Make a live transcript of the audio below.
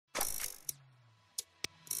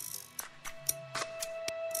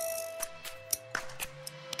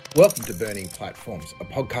Welcome to Burning Platforms, a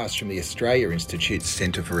podcast from the Australia Institute's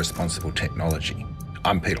Centre for Responsible Technology.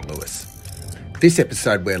 I'm Peter Lewis. This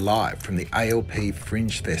episode we're live from the ALP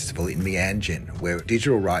Fringe Festival in Meanjin, where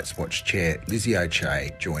Digital Rights Watch Chair Lizzie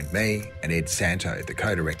O'Shea joined me and Ed Santo, the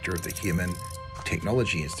co-director of the Human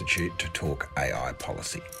Technology Institute, to talk AI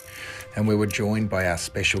policy. And we were joined by our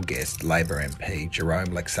special guest, Labor MP Jerome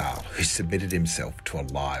Lexale, who submitted himself to a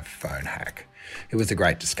live phone hack. It was a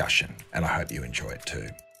great discussion, and I hope you enjoy it too.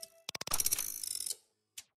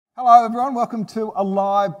 Hello everyone, welcome to a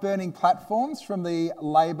live Burning Platforms from the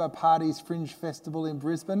Labor Party's Fringe Festival in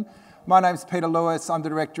Brisbane. My name's Peter Lewis, I'm the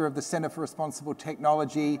Director of the Centre for Responsible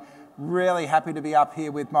Technology. Really happy to be up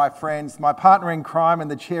here with my friends, my partner in crime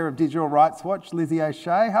and the Chair of Digital Rights Watch, Lizzie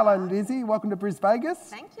O'Shea. Hello Lizzie, welcome to Brisvegas.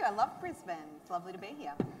 Thank you, I love Brisbane, it's lovely to be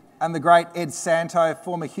here. And the great Ed Santo,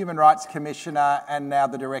 former Human Rights Commissioner and now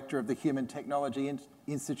the Director of the Human Technology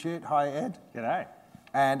Institute. Hi Ed. G'day.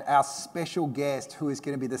 And our special guest, who is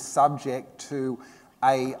going to be the subject to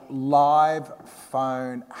a live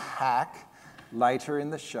phone hack later in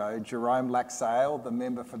the show, Jerome Lexale, the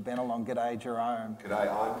member for Bennelong. G'day, Jerome.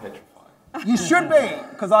 G'day, I'm petrified. You should be,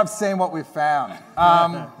 because I've seen what we've found.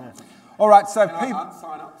 All right, so Can people... I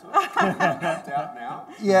unsign up to it? I'm left out now.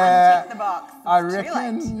 Yeah, Uncheck the box.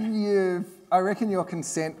 I reckon your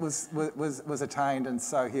consent was attained, and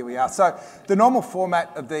so here we are. So the normal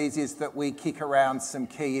format of these is that we kick around some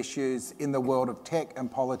key issues in the world of tech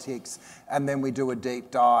and politics, and then we do a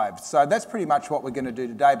deep dive. So that's pretty much what we're going to do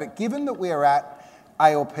today. But given that we are at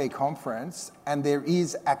ALP conference, and there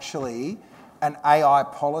is actually an AI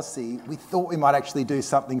policy, we thought we might actually do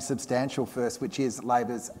something substantial first, which is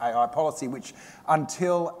Labor's AI policy, which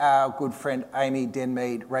until our good friend Amy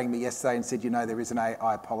Denmead rang me yesterday and said, you know, there is an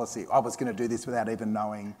AI policy, I was going to do this without even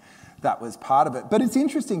knowing that was part of it. But it's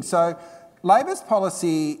interesting. So Labor's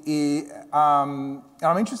policy is, and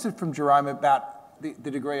I'm interested from Jerome about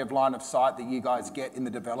the degree of line of sight that you guys get in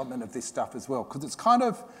the development of this stuff as well, because it's kind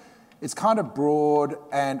of broad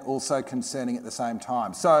and also concerning at the same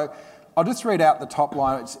time. So I'll just read out the top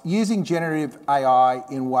line. It's using generative AI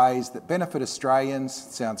in ways that benefit Australians.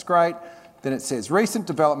 Sounds great. Then it says recent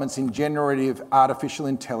developments in generative artificial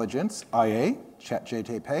intelligence, i.e.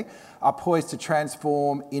 ChatGPT, are poised to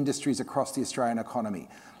transform industries across the Australian economy.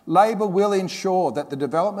 Labor will ensure that the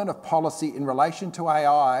development of policy in relation to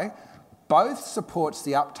AI both supports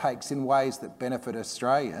the uptakes in ways that benefit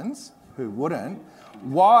Australians, who wouldn't,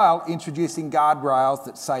 while introducing guardrails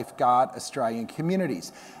that safeguard Australian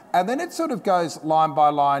communities. And then it sort of goes line by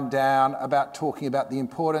line down about talking about the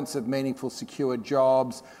importance of meaningful, secure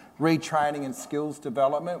jobs, retraining and skills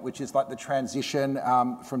development, which is like the transition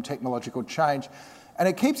from technological change. And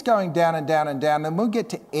it keeps going down and down and down. Then when we get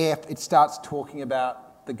to F, it starts talking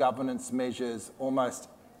about the governance measures almost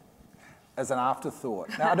as an afterthought.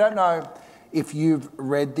 Now, I don't know if you've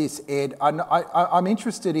read this, Ed. I'm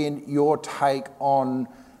interested in your take on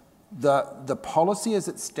the policy as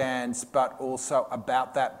it stands, but also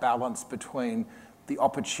about that balance between the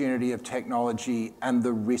opportunity of technology and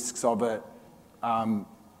the risks of it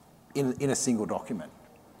in a single document.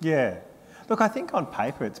 Yeah. Look, I think on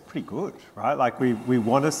paper it's pretty good, right? Like we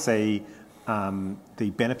want to see the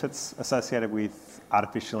benefits associated with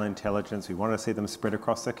artificial intelligence. We want to see them spread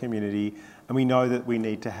across the community, and we know that we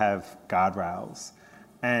need to have guardrails.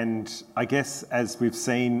 And I guess as we've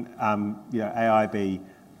seen, AI be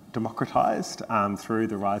democratised through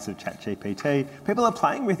the rise of ChatGPT, people are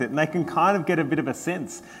playing with it and they can kind of get a bit of a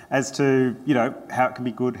sense as to, how it can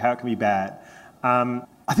be good, how it can be bad.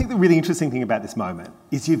 I think the really interesting thing about this moment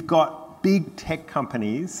is you've got big tech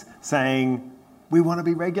companies saying, we want to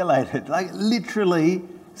be regulated. Like literally,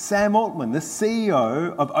 Sam Altman, the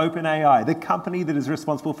CEO of OpenAI, the company that is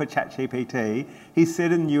responsible for ChatGPT, he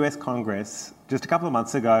said in the US Congress just a couple of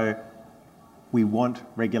months ago, we want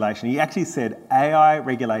regulation. He actually said AI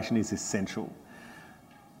regulation is essential.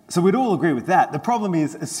 So we'd all agree with that. The problem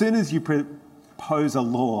is, as soon as you propose a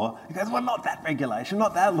law, he goes, well, not that regulation,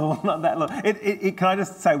 not that law, not that law. Can I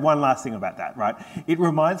just say one last thing about that, right? It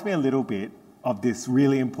reminds me a little bit of this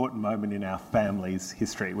really important moment in our family's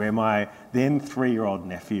history where my then 3-year-old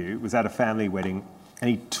nephew was at a family wedding and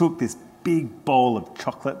he took this big bowl of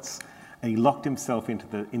chocolates and he locked himself in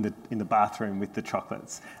the bathroom with the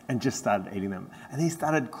chocolates and just started eating them. And he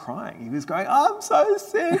started crying. He was going, I'm so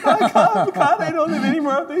sick. I can't eat all of any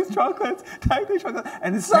more of these chocolates. Take these chocolates.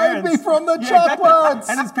 And his Save parents, me from the chocolates.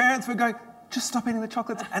 Exactly. And his parents were going, just stop eating the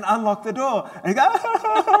chocolates and unlock the door. And you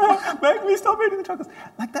go, make me stop eating the chocolates.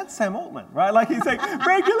 Like, that's Sam Altman, right? Like, he's saying,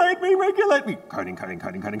 regulate me, coding,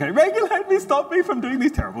 regulate me, stop me from doing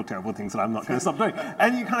these terrible, terrible things that I'm not going to stop doing.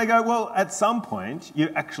 And you kind of go, well, at some point, you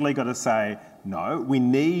actually got to say, no, we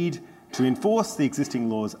need to enforce the existing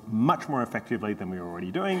laws much more effectively than we're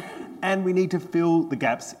already doing, and we need to fill the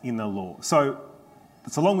gaps in the law. So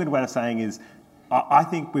it's a long-winded way of saying is, I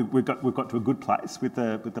think we've got to a good place with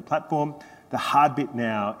the platform. The hard bit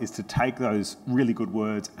now is to take those really good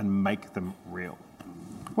words and make them real.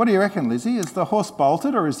 What do you reckon, Lizzie? Is the horse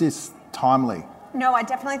bolted or is this timely? No, I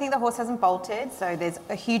definitely think the horse hasn't bolted, so there's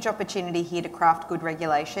a huge opportunity here to craft good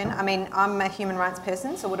regulation. I mean, I'm a human rights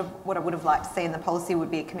person, so what I would have liked to see in the policy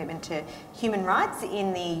would be a commitment to human rights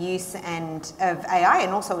in the use of AI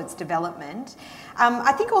and also its development.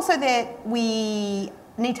 I think also that we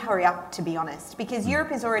need to hurry up, to be honest, because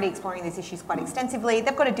Europe is already exploring these issues quite extensively.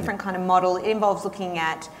 They've got a different kind of model. It involves looking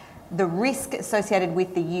at the risk associated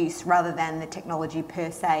with the use rather than the technology per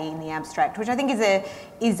se in the abstract, which I think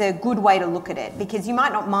is a good way to look at it, because you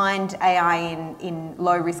might not mind AI in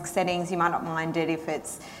low risk settings, you might not mind it if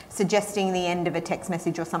it's suggesting the end of a text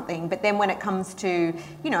message or something, but then when it comes to,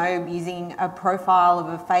 using a profile of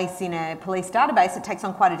a face in a police database, it takes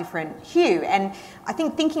on quite a different hue. And I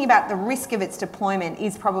think thinking about the risk of its deployment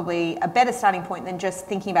is probably a better starting point than just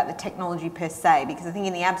thinking about the technology per se, because I think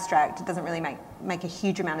in the abstract it doesn't really make a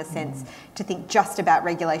huge amount of sense to think just about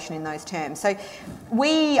regulation in those terms. So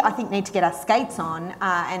we, I think, need to get our skates on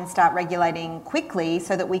and start regulating quickly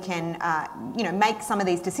so that we can, make some of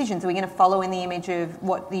these decisions. Are we going to follow in the image of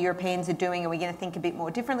what the Europeans are doing? Are we going to think a bit more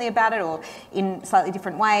differently about it or in slightly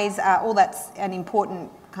different ways? All that's an important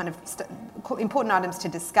kind of important items to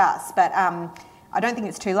discuss. But I don't think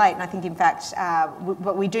it's too late, and I think, in fact,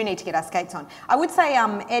 but we do need to get our skates on. I would say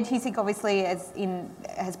Ed Husick obviously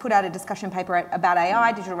has put out a discussion paper about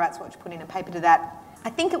AI. Digital Rights Watch put in a paper to that. I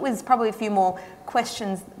think it was probably a few more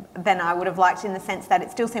questions than I would have liked, in the sense that it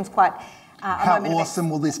still seems quite... How awesome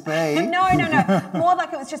will this be? No. More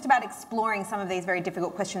like it was just about exploring some of these very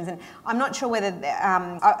difficult questions. And I'm not sure whether,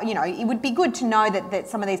 it would be good to know that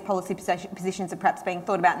some of these policy positions are perhaps being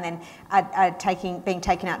thought about and then are being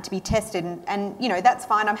taken out to be tested. And that's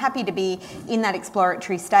fine. I'm happy to be in that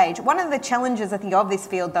exploratory stage. One of the challenges, I think, of this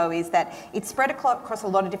field, though, is that it's spread across a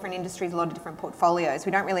lot of different industries, a lot of different portfolios.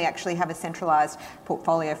 We don't really actually have a centralised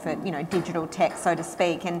portfolio for, digital tech, so to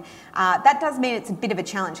speak. And that does mean it's a bit of a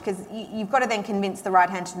challenge, because you've got to then convince the right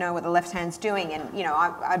hand to know what the left hand's doing. And,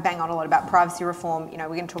 I bang on a lot about privacy reform. We're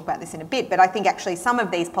going to talk about this in a bit, but I think actually some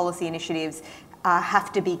of these policy initiatives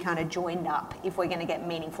have to be kind of joined up if we're going to get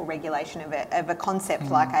meaningful regulation of a concept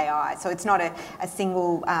like AI. So it's not a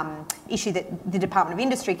single issue that the Department of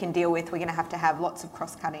Industry can deal with. We're going to have lots of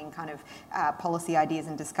cross-cutting kind of policy ideas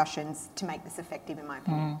and discussions to make this effective, in my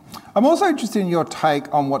opinion. I'm also interested in your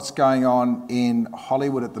take on what's going on in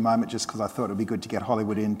Hollywood at the moment, just because I thought it would be good to get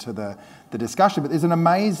Hollywood into the discussion. But there's an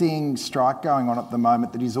amazing strike going on at the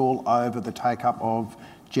moment that is all over the take-up of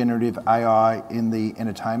generative AI in the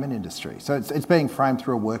entertainment industry. So it's being framed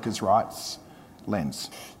through a workers' rights lens.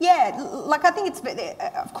 Yeah, I think it's,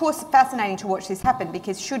 of course, fascinating to watch this happen,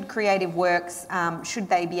 because should creative works, should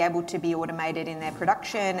they be able to be automated in their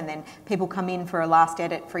production, and then people come in for a last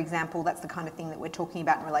edit, for example? That's the kind of thing that we're talking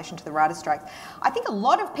about in relation to the writer strikes. I think a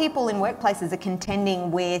lot of people in workplaces are contending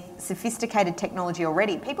with sophisticated technology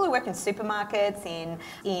already. People who work in supermarkets,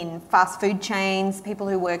 in fast food chains, people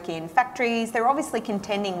who work in factories, they're obviously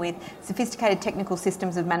contending with sophisticated technical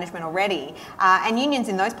systems of management already. And unions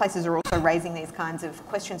in those places are also raising these kinds of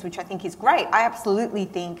questions, which I think is great. I absolutely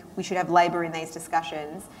think we should have labour in these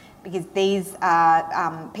discussions, because these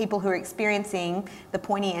are people who are experiencing the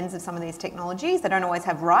pointy ends of some of these technologies. They don't always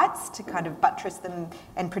have rights to kind of buttress them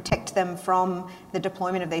and protect them from the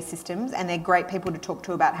deployment of these systems, and they're great people to talk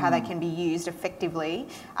to about how they can be used effectively,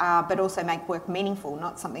 but also make work meaningful,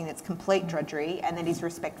 not something that's complete drudgery and that is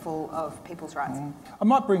respectful of people's rights. I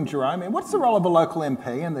might bring Jerome in. What's the role of a local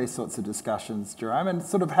MP in these sorts of discussions, Jerome? And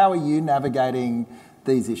sort of how are you navigating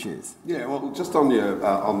these issues? Yeah, well, just on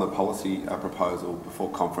the policy proposal before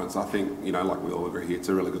conference, I think, like we all agree here, it's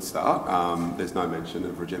a really good start. There's no mention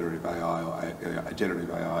of regenerative AI or a generative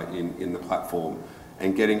AI in the platform,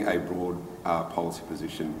 and getting a broad policy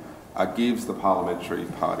position gives the parliamentary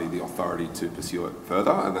party the authority to pursue it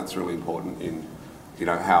further, and that's really important in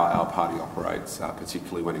how our party operates,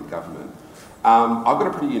 particularly when in government. I've got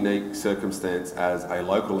a pretty unique circumstance as a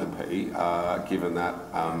local MP, given that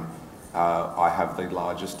I have the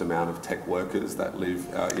largest amount of tech workers that live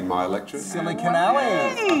in my electorate. Silicon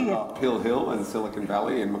Alley. Pill Hill and Silicon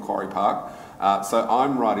Valley and Macquarie Park. So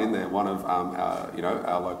I'm right in there. One of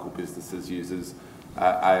our local businesses uses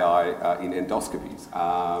AI in endoscopies,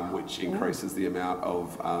 which increases the amount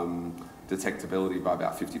of detectability by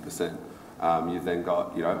about 50%. You've then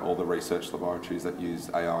got all the research laboratories that use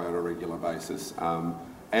AI on a regular basis,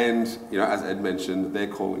 and as Ed mentioned, they're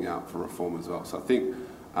calling out for reform as well. So I think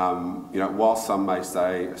while some may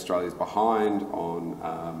say Australia's behind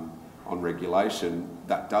on regulation,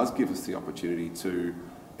 that does give us the opportunity to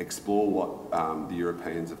explore what the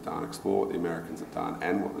Europeans have done, explore what the Americans have done,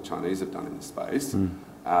 and what the Chinese have done in this space.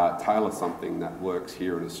 Tailor something that works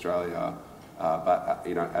here in Australia. But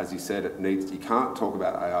as you said, you can't talk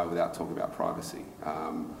about AI without talking about privacy,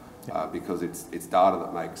 because it's data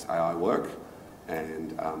that makes AI work,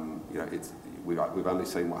 and we've only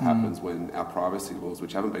seen what happens when our privacy laws,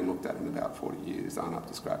 which haven't been looked at in about 40 years, aren't up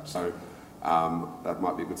to scratch. So that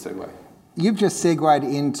might be a good segue. You've just segued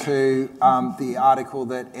into the article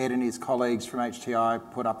that Ed and his colleagues from HTI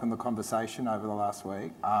put up in the conversation over the last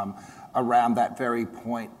week, around that very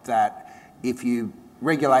point that if you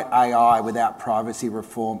regulate AI without privacy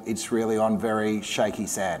reform, it's really on very shaky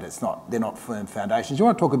sand. They're not firm foundations. Do you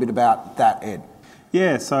want to talk a bit about that, Ed?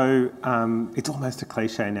 Yeah, so it's almost a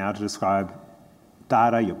cliche now to describe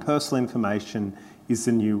data, your personal information is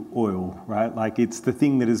the new oil, right? Like, it's the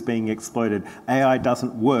thing that is being exploited. AI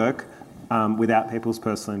doesn't work without people's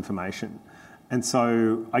personal information. And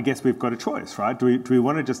so I guess we've got a choice, right? Do we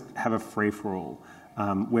want to just have a free-for-all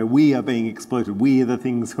where we are being exploited, we are the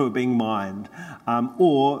things who are being mined,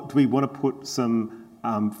 or do we want to put some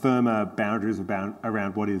firmer boundaries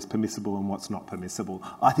around what is permissible and what's not permissible?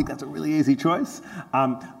 I think that's a really easy choice,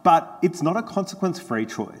 but it's not a consequence-free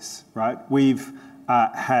choice, right? We've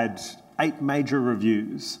had 8 major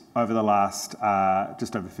reviews over the last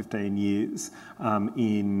just over 15 years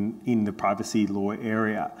in the privacy law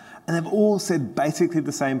area. And they've all said basically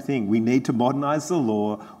the same thing. We need to modernise the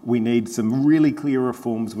law, we need some really clear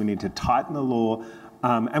reforms, we need to tighten the law,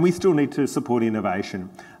 and we still need to support innovation.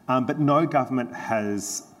 But no government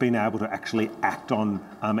has been able to actually act on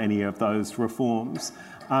any of those reforms.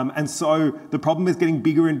 And so the problem is getting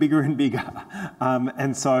bigger and bigger and bigger.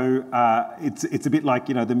 And so it's a bit like,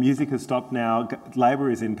 the music has stopped now, Labor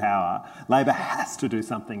is in power. Labor has to do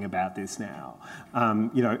something about this now.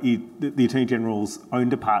 The Attorney General's own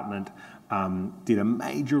department did a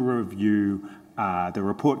major review. The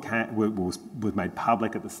report was made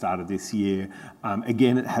public at the start of this year.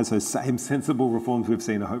 Again, it has those same sensible reforms we've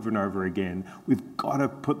seen over and over again. We've got to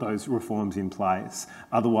put those reforms in place.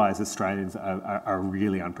 Otherwise, Australians are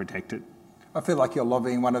really unprotected. I feel like you're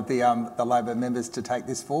lobbying one of the Labor members to take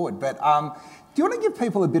this forward. But do you want to give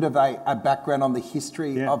people a bit of a background on the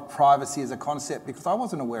history of privacy as a concept? Because I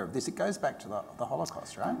wasn't aware of this. It goes back to the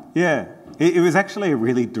Holocaust, right? Yeah, it was actually a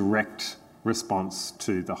really direct response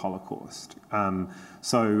to the Holocaust.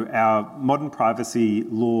 So our modern privacy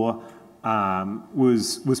law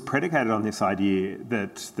was predicated on this idea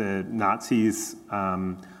that the Nazis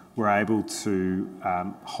were able to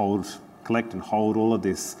collect and hold all of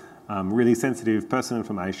this really sensitive personal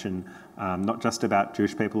information, not just about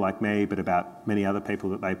Jewish people like me, but about many other people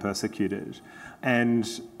that they persecuted. And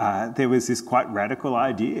there was this quite radical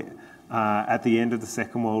idea at the end of the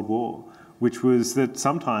Second World War, which was that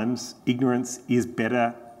sometimes ignorance is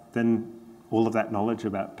better than all of that knowledge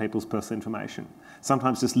about people's personal information.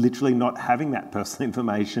 Sometimes just literally not having that personal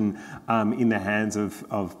information in the hands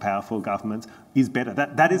of powerful governments is better.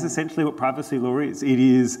 That is essentially what privacy law is. It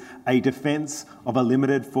is a defence of a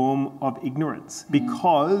limited form of ignorance,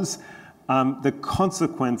 because the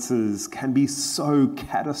consequences can be so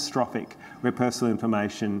catastrophic where personal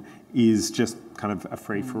information is just kind of a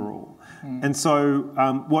free-for-all. And so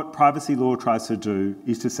what privacy law tries to do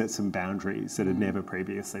is to set some boundaries that had never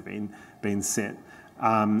previously been set.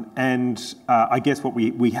 I guess what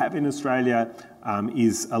we have in Australia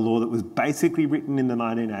is a law that was basically written in the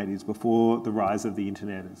 1980s, before the rise of the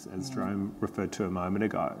internet, as Jerome referred to a moment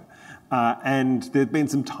ago. And there's been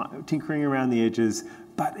some tinkering around the edges,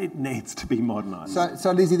 but it needs to be modernised.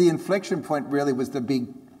 So Lizzie, the inflection point really was the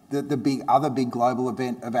big global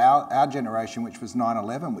event of our generation, which was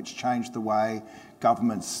 9/11, which changed the way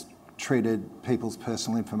governments treated people's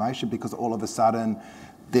personal information, because all of a sudden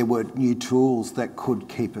there were new tools that could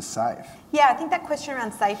keep us safe. Yeah, I think that question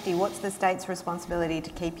around safety, what's the state's responsibility to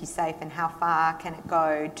keep you safe and how far can it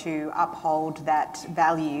go to uphold that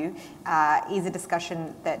value is a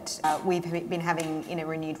discussion that we've been having in a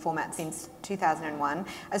renewed format since 2001.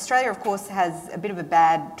 Australia, of course, has a bit of a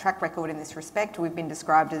bad track record in this respect. We've been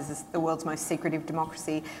described as the world's most secretive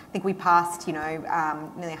democracy. I think we passed, nearly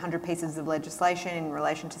 100 pieces of legislation in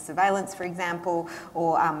relation to surveillance, for example,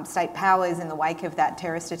 or state powers in the wake of that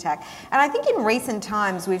terrorist attack. And I think in recent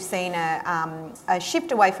times we've seen a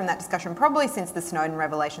shift away from that discussion, probably since the Snowden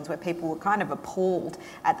revelations, where people were kind of appalled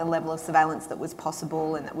at the level of surveillance that was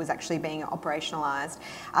possible and that was actually being operationalised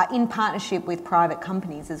in partnership with private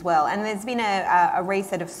companies as well. And there's been a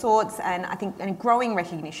reset of sorts, and I think a growing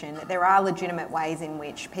recognition that there are legitimate ways in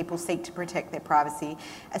which people seek to protect their privacy,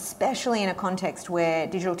 especially in a context where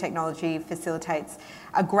digital technology facilitates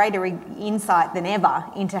a greater insight than ever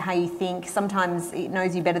into how you think. Sometimes it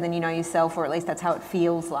knows you better than you know yourself, or at least that's how it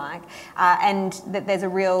feels like. And that there's a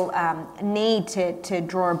real need to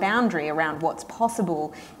draw a boundary around what's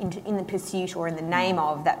possible in the pursuit or in the name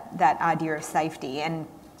of that idea of safety. And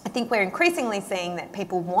I think we're increasingly seeing that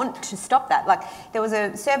people want to stop that. Like, there was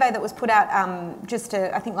a survey that was put out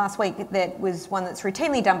I think last week, that was one that's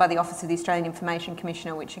routinely done by the Office of the Australian Information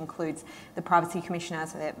Commissioner, which includes the Privacy Commissioner,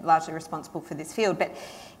 so they're largely responsible for this field. But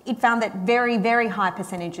it found that very, very high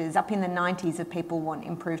percentages, up in the 90s, of people want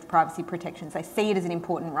improved privacy protections. They see it as an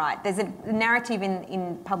important right. There's a narrative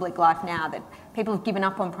in public life now that people have given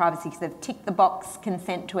up on privacy because they've ticked the box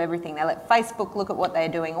consent to everything. They let Facebook look at what they're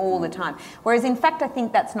doing all the time. Whereas in fact, I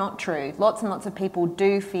think that's not true. Lots and lots of people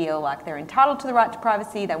do feel like they're entitled to the right to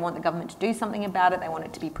privacy. They want the government to do something about it. They want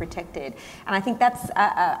it to be protected. And I think that's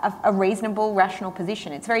a reasonable, rational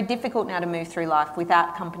position. It's very difficult now to move through life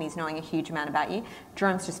without companies knowing a huge amount about you.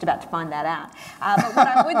 Jerome's just about to find that out. But what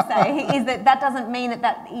I would say is that doesn't mean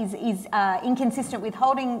that is inconsistent with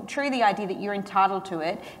holding true the idea that you're entitled to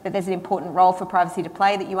it, that there's an important role for privacy to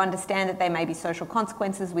play, that you understand that there may be social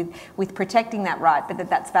consequences with protecting that right, but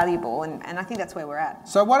that's valuable, and I think that's where we're at.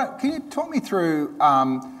 So can you talk me through,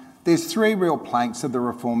 there's three real planks of the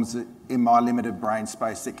reforms in my limited brain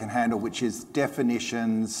space that can handle, which is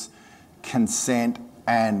definitions, consent,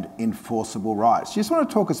 and enforceable rights. Do you just want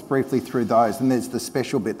to talk us briefly through those? And there's the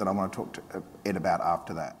special bit that I want to talk to Ed about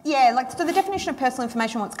after that. Yeah, so the definition of personal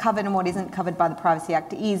information, what's covered and what isn't covered by the Privacy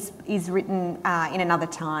Act, is written in another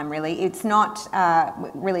time, really. It's not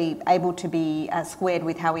really able to be squared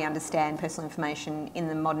with how we understand personal information in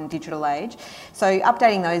the modern digital age. So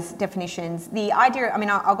updating those definitions, the idea,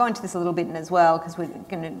 I'll go into this a little bit as well, because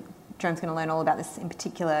Jerome's going to learn all about this in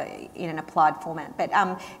particular in an applied format. But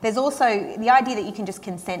there's also the idea that you can just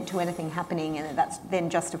consent to anything happening and that's then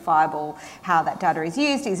justifiable. How that data is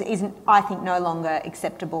used is, I think, no longer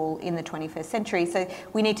acceptable in the 21st century. So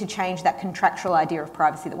we need to change that contractual idea of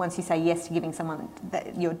privacy, that once you say yes to giving someone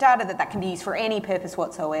your data, that can be used for any purpose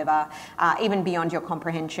whatsoever, even beyond your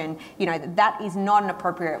comprehension. That is not an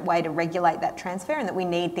appropriate way to regulate that transfer, and that we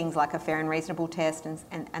need things like a fair and reasonable test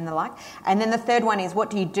and the like. And then the third one is, what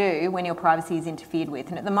do you do when your privacy is interfered with?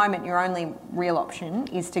 And at the moment, your only real option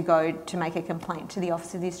is to go to make a complaint to the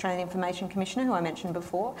Office of the Australian Information Commissioner, who I mentioned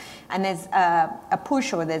before. And there's a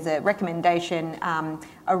push, or there's a recommendation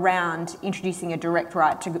around introducing a direct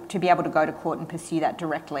right to be able to go to court and pursue that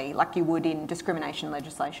directly, like you would in discrimination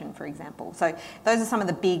legislation, for example. So those are some of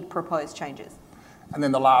the big proposed changes. And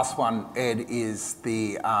then the last one, Ed, is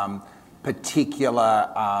the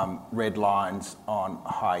particular red lines on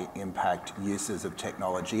high impact uses of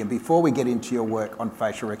technology. And before we get into your work on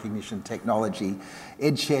facial recognition technology,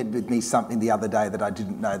 Ed shared with me something the other day that I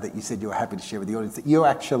didn't know, that you said you were happy to share with the audience, that you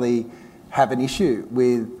actually have an issue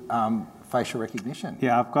with facial recognition.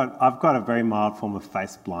 Yeah, I've got a very mild form of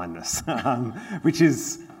face blindness, which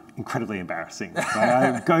is incredibly embarrassing. So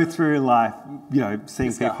I go through life, seeing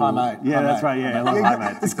just people. Hi, mate. Yeah, hi, that's mate. right. Yeah, hi,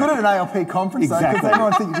 mate. It's good at an ALP conference, exactly. Though, because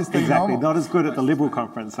everyone thinks you're just being exactly. normal. Not as good at the Liberal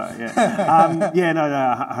conference, so yeah.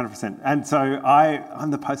 100%. And so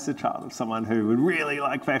I'm the poster child of someone who would really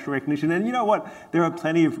like facial recognition. And you know what? There are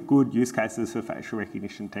plenty of good use cases for facial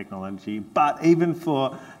recognition technology. But even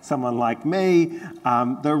for someone like me,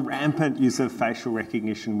 the rampant use of facial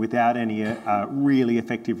recognition without any really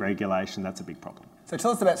effective regulation, that's a big problem. So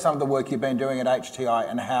tell us about some of the work you've been doing at HTI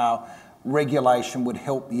and how regulation would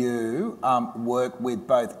help you work with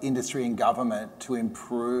both industry and government to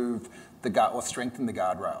improve or strengthen the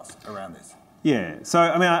guardrails around this. Yeah, so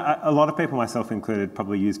a lot of people, myself included,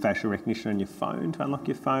 probably use facial recognition on your phone to unlock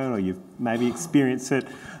your phone, or you've maybe experienced it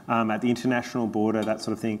at the international border, that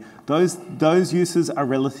sort of thing. Those uses are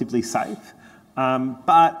relatively safe.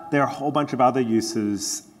 But there are a whole bunch of other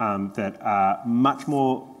uses that are much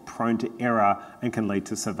more prone to error and can lead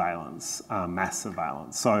to surveillance, mass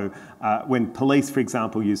surveillance. So when police, for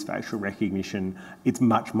example, use facial recognition, it's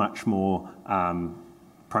much more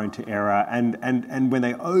prone to error. And when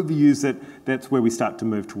they overuse it, that's where we start to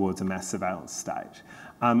move towards a mass surveillance stage.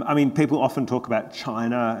 I mean, people often talk about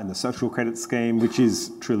China and the social credit scheme, which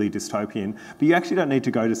is truly dystopian, but you actually don't need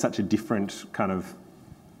to go to such a different kind of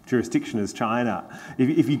jurisdiction as China.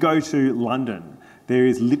 If you go to London, there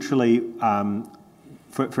is literally,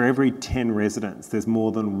 for every 10 residents, there's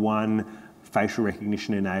more than one facial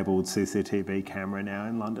recognition enabled CCTV camera now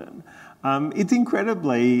in London. It's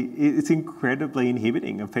incredibly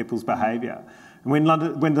inhibiting of people's behaviour. When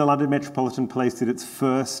the London Metropolitan Police did its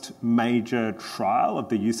first major trial of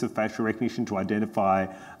the use of facial recognition to identify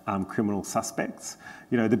criminal suspects,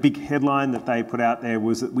 the big headline that they put out there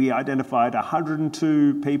was that we identified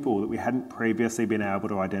 102 people that we hadn't previously been able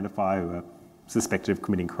to identify who were suspected of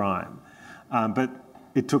committing crime. But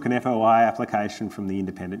it took an FOI application from the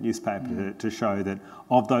Independent newspaper to show that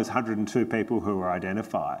of those 102 people who were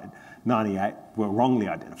identified, 98 were wrongly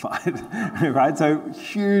identified, right? So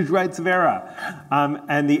huge rates of error.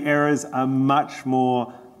 And the errors are much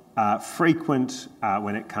more frequent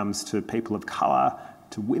when it comes to people of colour,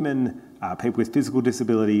 to women, people with physical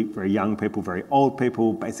disability, very young people, very old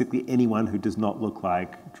people, basically anyone who does not look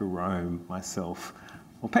like Jerome, myself,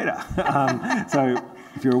 or Peter. So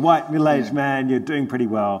if you're a white middle-aged man, you're doing pretty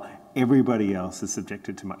well. Everybody else is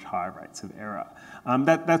subjected to much higher rates of error.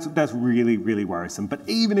 That's really, really worrisome. But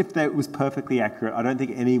even if that was perfectly accurate, I don't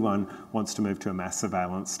think anyone wants to move to a mass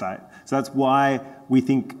surveillance state. So that's why we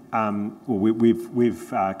think we've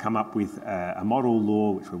come up with a model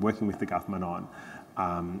law, which we're working with the government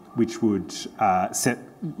on, which would set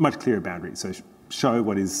much clearer boundaries. So show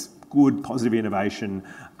what is good, positive innovation,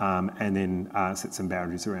 and then set some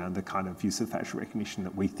boundaries around the kind of use of facial recognition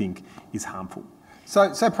that we think is harmful.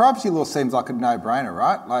 So privacy law seems like a no-brainer,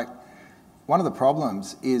 right? Like, one of the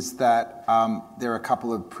problems is that there are a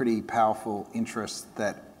couple of pretty powerful interests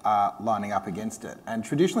that are lining up against it. And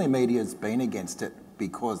traditionally, media's been against it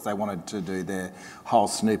because they wanted to do their whole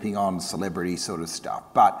snooping on celebrity sort of stuff.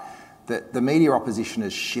 But the media opposition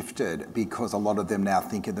has shifted because a lot of them now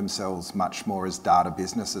think of themselves much more as data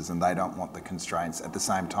businesses, and they don't want the constraints at the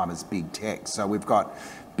same time as big tech. So we've got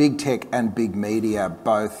big tech and big media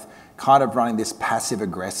both kind of running this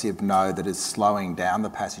passive-aggressive no that is slowing down the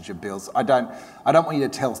passage of bills. I don't want you to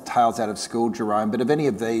tell tales out of school, Jerome, but have any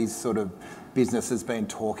of these sort of businesses been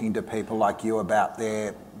talking to people like you about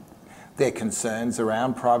their concerns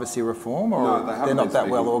around privacy reform, or no, they're not that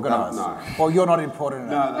well organised? No. Well, you're not important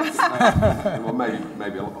enough. No, well,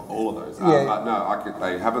 maybe all of those. Yeah. But no,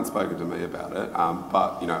 they haven't spoken to me about it.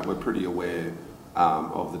 But we're pretty aware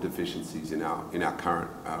of the deficiencies in our current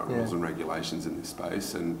rules and regulations in this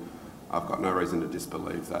space, and I've got no reason to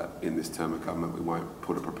disbelieve that in this term of government we won't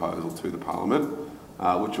put a proposal to the Parliament,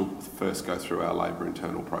 which will first go through our Labor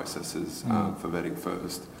internal processes for vetting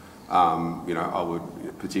first. I would,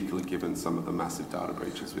 particularly given some of the massive data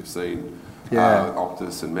breaches we've seen,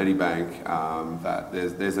 Optus and Medibank, that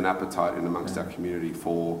there's an appetite in amongst our community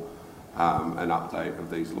for an update of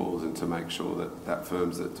these laws and to make sure that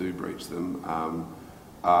firms that do breach them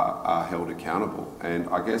are held accountable. And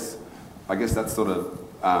I guess that's sort of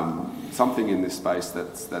something in this space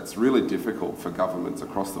that's really difficult for governments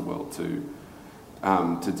across the world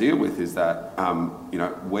to deal with, is that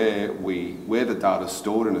where the data is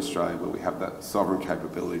stored in Australia, where we have that sovereign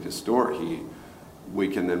capability to store it here, we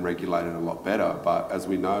can then regulate it a lot better. But as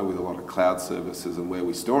we know, with a lot of cloud services and where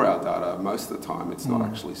we store our data, most of the time it's not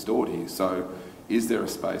actually stored here. So is there a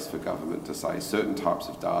space for government to say certain types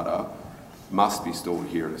of data must be stored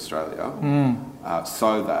here in Australia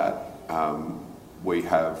so that we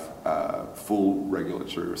have full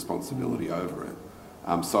regulatory responsibility over it?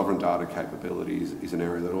 Sovereign data capabilities is an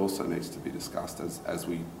area that also needs to be discussed as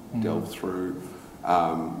we delve through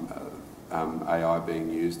AI being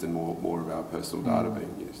used and more of our personal data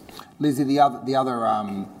being used. Lizzie, the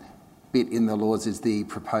other bit in the laws is the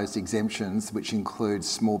proposed exemptions, which include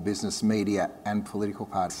small business, media and political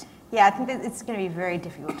parties. Yeah, I think that it's going to be very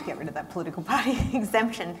difficult to get rid of that political party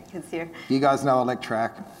exemption because You guys know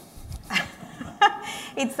Electrac.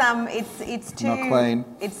 It's too not clean.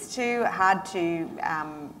 It's too hard to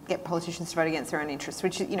get politicians to vote against their own interests,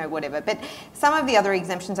 which whatever. But some of the other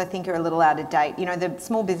exemptions I think are a little out of date. The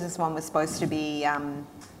small business one was supposed to be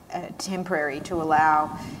temporary to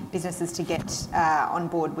allow businesses to get on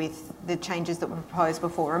board with the changes that were proposed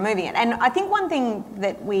before removing it. And I think one thing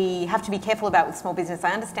that we have to be careful about with small business,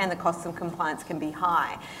 I understand the costs of compliance can be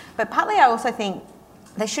high, but partly I also think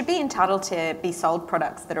they should be entitled to be sold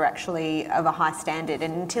products that are actually of a high standard,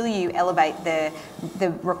 and until you elevate the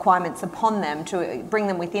requirements upon them to bring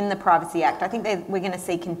them within the Privacy Act, I think we're going to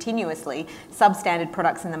see continuously substandard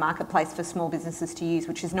products in the marketplace for small businesses to use,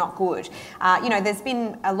 which is not good. There's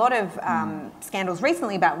been a lot of scandals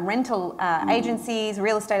recently about rental agencies,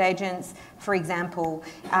 real estate agents, for example,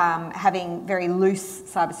 having very loose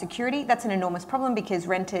cybersecurity. That's an enormous problem because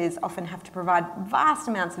renters often have to provide vast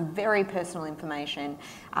amounts of very personal information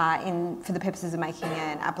for the purposes of making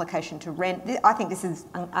an application to rent. I think this is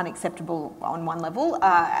unacceptable on one level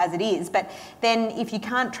as it is, but then if you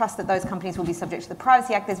can't trust that those companies will be subject to the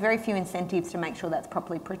Privacy Act, there's very few incentives to make sure that's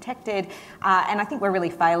properly protected, and I think we're really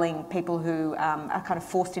failing people who are kind of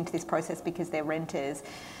forced into this process because they're renters.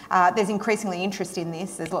 There's increasingly interest in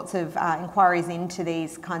this. There's lots of inquiries into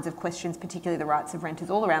these kinds of questions, particularly the rights of renters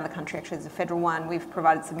all around the country. Actually, there's a federal one. We've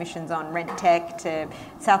provided submissions on rent tech to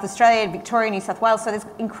South Australia, Victoria, New South Wales. So there's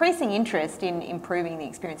increasing interest in improving the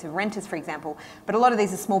experience of renters, for example. But a lot of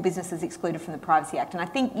these are small businesses excluded from the Privacy Act. And I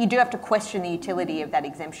think you do have to question the utility of that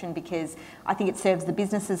exemption because I think it serves the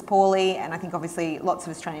businesses poorly. And I think obviously lots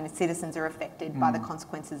of Australian citizens are affected by the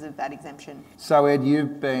consequences of that exemption. So Ed,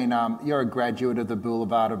 you've been, you're a graduate of the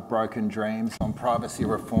Boulevard of Broken Dreams on privacy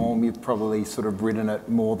reform. You've probably sort of written it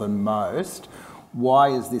more than most. Why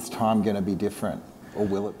is this time going to be different, or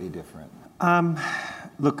will it be different?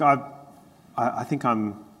 Look, I think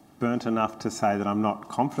I'm burnt enough to say that I'm not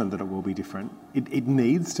confident that it will be different. It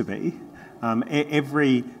needs to be.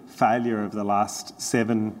 Every failure of the last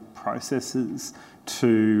 7 processes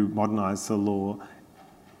to modernise the law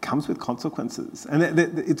comes with consequences, and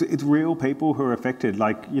it's real people who are affected.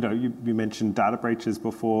 Like you mentioned data breaches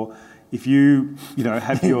before. If you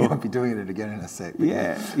have your I'll be doing it again in a sec.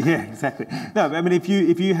 Yeah, exactly. No, I mean if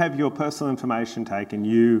you have your personal information taken,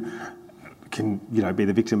 you can be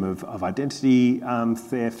the victim of identity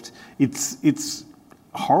theft. It's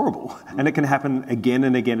horrible, and it can happen again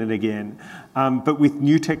and again and again. But with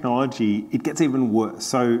new technology, it gets even worse.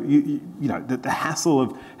 So the hassle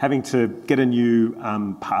of having to get a new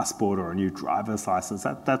passport or a new driver's license,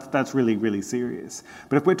 that's really, really serious.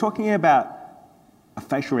 But if we're talking about a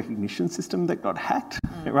facial recognition system that got hacked,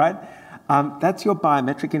 right? That's your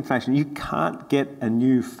biometric information. You can't get a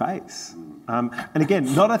new face. And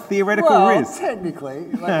again, not a theoretical risk. Technically,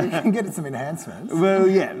 you can get some enhancements. Well,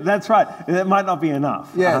 yeah, that's right. That might not be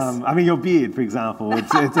enough. Yes. Your beard, for example,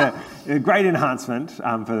 it's a great enhancement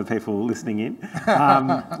for the people listening in,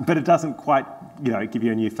 but it doesn't quite, give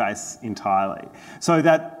you a new face entirely. So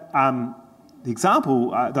that the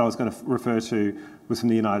example that I was going to refer to was from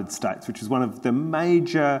the United States, which is one of the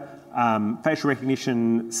major facial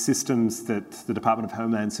recognition systems that the Department of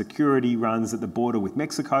Homeland Security runs at the border with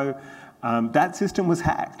Mexico. That system was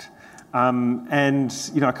hacked. And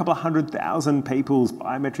a couple of 100,000 people's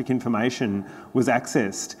biometric information was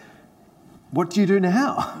accessed. What do you do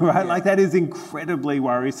now, right? Yeah. That is incredibly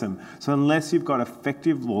worrisome. So unless you've got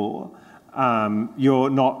effective law, you're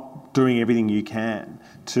not doing everything you can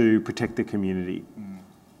to protect the community.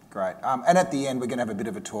 Great. And at the end, we're going to have a bit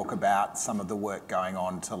of a talk about some of the work going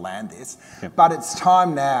on to land this. Yep. But it's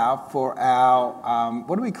time now for our,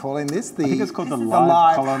 what are we calling this? I think it's called the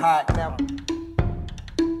live column. hack.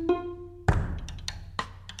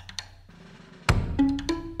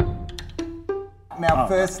 Now,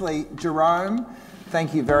 firstly, Jerome,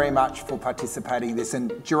 thank you very much for participating in this.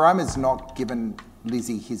 And Jerome has not given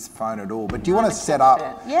Lizzie his phone at all, but do you want to set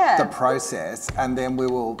up the process, and then we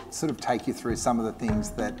will sort of take you through some of the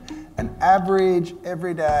things that an average,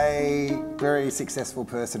 everyday, very successful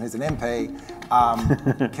person who's an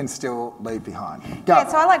MP can still leave behind. Go. Yeah,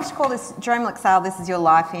 so I like to call this Jerome Luxale, this is your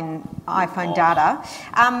life in iPhone data.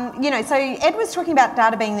 So Ed was talking about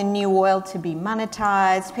data being the new oil to be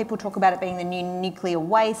monetised. People talk about it being the new nuclear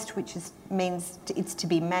waste, which means it's to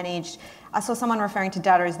be managed. I saw someone referring to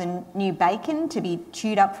data as the new bacon to be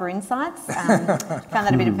chewed up for insights. Found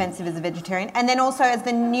that a bit offensive as a vegetarian. And then also as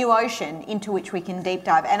the new ocean into which we can deep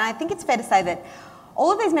dive. And I think it's fair to say that all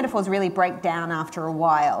of these metaphors really break down after a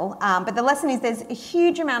while, but the lesson is there's a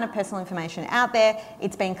huge amount of personal information out there.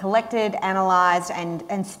 It's being collected, analysed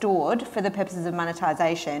and stored for the purposes of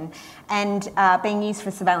monetisation and being used for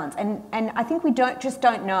surveillance. And I think we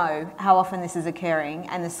don't know how often this is occurring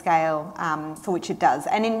and the scale for which it does.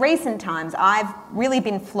 And in recent times, I've really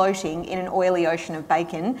been floating in an oily ocean of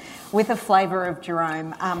bacon with a flavour of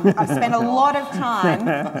Jerome. I've spent a lot of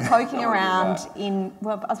time poking around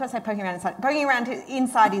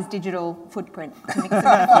inside his digital footprint.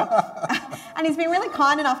 And he's been really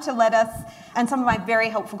kind enough to let us and some of my very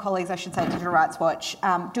helpful colleagues, I should say, Digital Rights Watch,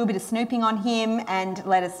 do a bit of snooping on him and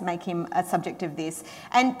let us make him a subject of this.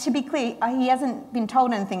 And to be clear, he hasn't been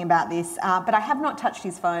told anything about this, but I have not touched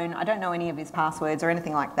his phone. I don't know any of his passwords or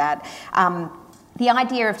anything like that. The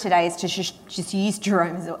idea of today is to just use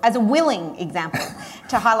Jerome as a willing example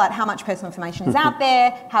to highlight how much personal information is out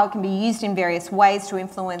there, how it can be used in various ways to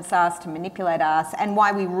influence us, to manipulate us, and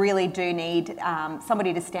why we really do need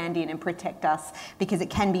somebody to stand in and protect us, because it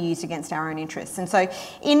can be used against our own interests. And so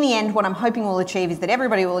in the end, what I'm hoping we'll achieve is that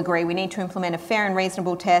everybody will agree we need to implement a fair and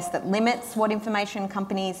reasonable test that limits what information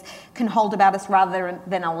companies can hold about us rather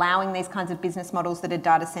than allowing these kinds of business models that are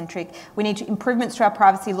data-centric. We need improvements to our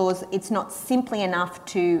privacy laws. It's not simply enough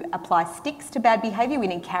to apply sticks to bad behaviour. We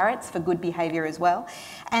need carrots for good behaviour as well.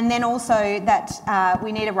 And then also that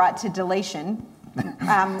we need a right to deletion,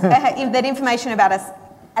 that information about us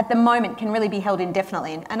at the moment can really be held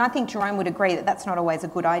indefinitely. And I think Jerome would agree that that's not always a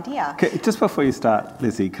good idea. Okay, just before you start,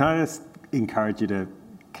 Lizzie, can I just encourage you to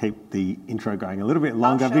keep the intro going a little bit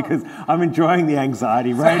longer, sure. because I'm enjoying the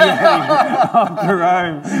anxiety radiating off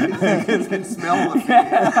Jerome. You can smell the fear.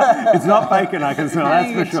 It's not bacon, I can smell,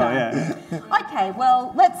 that's for sure, yeah. Okay,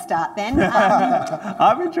 well, let's start then.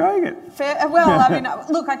 I'm enjoying it.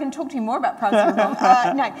 Look, I can talk to you more about privacy law.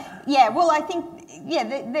 I think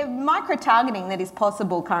the micro-targeting that is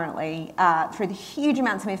possible currently through the huge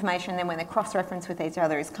amounts of information, and then when they're cross-referenced with each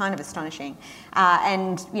other, is kind of astonishing.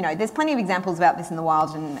 There's plenty of examples about this in the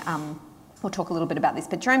wild, and we'll talk a little bit about this.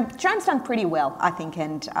 But Jerome's done pretty well, I think,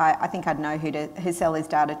 and I think I'd know who sell his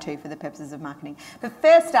data to for the purposes of marketing. But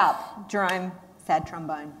first up, Jerome, sad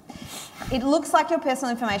trombone. It looks like your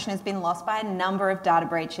personal information has been lost by a number of data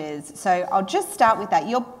breaches. So I'll just start with that.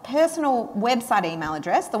 Your personal website email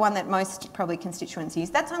address, the one that most probably constituents use,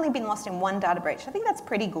 that's only been lost in one data breach. I think that's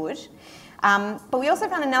pretty good. But we also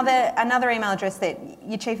found another email address that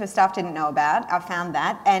your chief of staff didn't know about. I found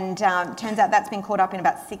that, and turns out that's been caught up in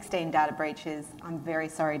about 16 data breaches, I'm very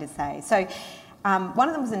sorry to say. So one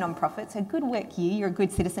of them was a non-profit, so good work you, you're a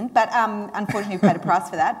good citizen, but unfortunately we've paid a price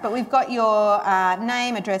for that. But we've got your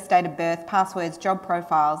name, address, date of birth, passwords, job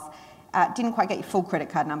profiles. Didn't quite get your full credit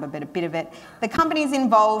card number, but a bit of it. The companies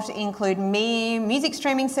involved include music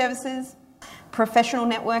streaming services, professional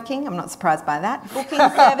networking, I'm not surprised by that, booking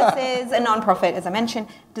services, a non-profit, as I mentioned,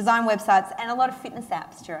 design websites, and a lot of fitness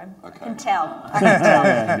apps, Jerome. Okay. I can tell.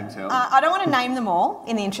 I don't want to name them all,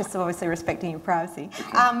 in the interest of obviously respecting your privacy,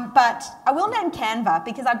 but I will name Canva,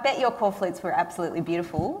 because I bet your core fleets were absolutely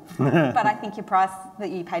beautiful, but I think your price that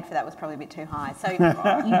you paid for that was probably a bit too high. So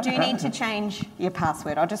you do need to change your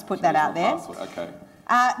password. I'll just put that out there. Okay.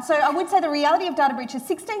 So I would say the reality of data breaches,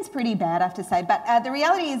 16 is pretty bad, I have to say, but the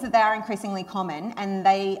reality is that they are increasingly common, and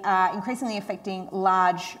they are increasingly affecting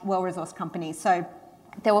large, well-resourced companies. So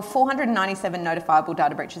there were 497 notifiable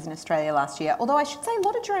data breaches in Australia last year, although I should say a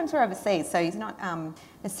lot of Jerome's were overseas, so he's not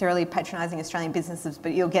necessarily patronising Australian businesses,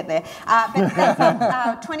 but you'll get there. But that's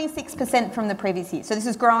up 26% from the previous year. So this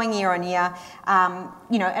is growing year on year.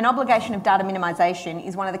 An obligation of data minimisation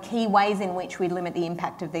is one of the key ways in which we limit the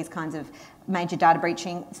impact of these kinds of major data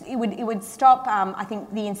breaching. It would stop, I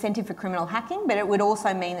think, the incentive for criminal hacking, but it would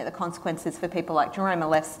also mean that the consequences for people like Jerome are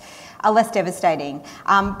less devastating.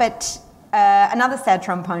 Another sad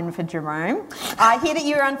trombone for Jerome. I hear that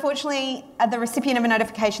you're unfortunately the recipient of a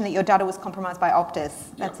notification that your data was compromised by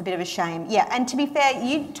Optus. That's a bit of a shame. Yeah, and to be fair,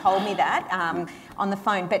 you told me that on the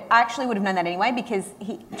phone, but I actually would have known that anyway, because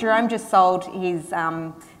Jerome just sold his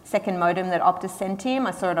second modem that Optus sent him.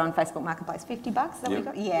 I saw it on Facebook Marketplace, $50. Is that what you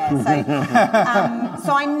got? Yeah.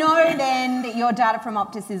 So I know then that your data from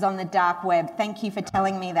Optus is on the dark web. Thank you for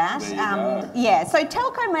telling me that. There you go. Yeah. So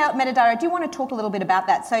telco metadata. I do want to talk a little bit about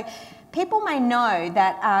that. So people may know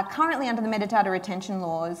that currently under the metadata retention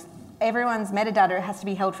laws, everyone's metadata has to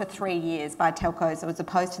be held for 3 years by telcos. It was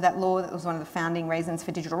opposed to that law. That was one of the founding reasons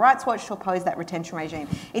for Digital Rights Watch to oppose that retention regime.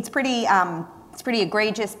 It's pretty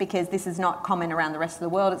egregious, because this is not common around the rest of the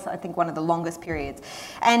world. It's, I think, one of the longest periods.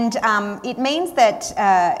 And it means that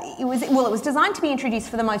it was designed to be introduced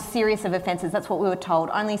for the most serious of offences. That's what we were told.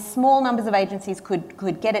 Only small numbers of agencies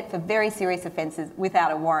could get it for very serious offences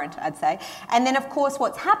without a warrant, I'd say. And then, of course,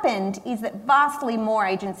 what's happened is that vastly more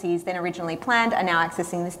agencies than originally planned are now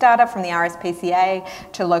accessing this data, from the RSPCA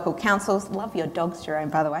to local councils. Love your dogs, Jerome,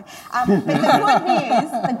 by the way. But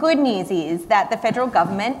the good news is that the federal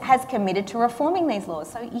government has committed to reforming these laws.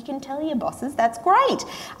 So you can tell your bosses that's great.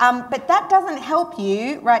 But that doesn't help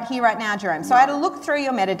you right here, right now, Jerome. So I had a look through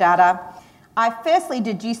your metadata. I firstly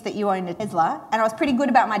deduced that you owned a Tesla, and I was pretty good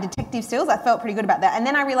about my detective skills. I felt pretty good about that. And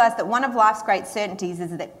then I realised that one of life's great certainties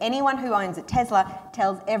is that anyone who owns a Tesla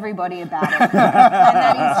tells everybody about it. And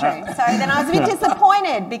that is true. So then I was a bit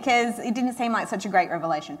disappointed because it didn't seem like such a great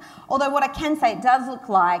revelation. Although what I can say, it does look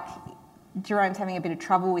like Jerome's having a bit of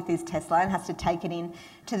trouble with his Tesla and has to take it in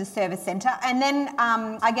to the service centre. And then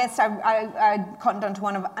I guess I cottoned onto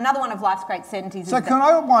another one of life's great certainties. So can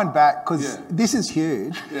I wind back, because this is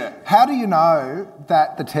huge. Yeah. How do you know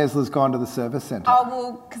that the Tesla's gone to the service centre? Oh,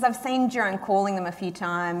 well, because I've seen Jerome calling them a few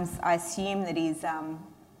times. I assume that he's... Are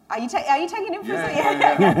you taking him for a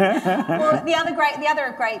second? Yeah. Well, the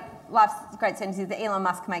other great life's great sentence is that Elon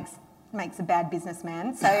Musk makes a bad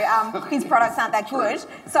businessman, so his products aren't that good.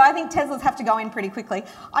 So I think Teslas have to go in pretty quickly.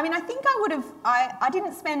 I mean, I think I would have. I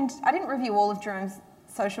didn't review all of Jerome's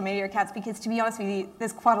social media accounts because, to be honest with you,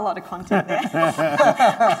 there's quite a lot of content there.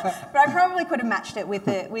 But I probably could have matched it with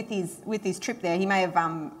his trip there. He may have.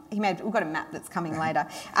 We've got a map that's coming later.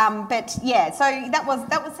 But yeah, so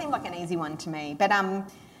that would seem like an easy one to me. But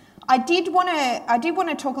I did want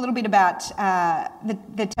to talk a little bit about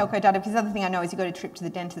the telco data, because the other thing I know is you got a trip to the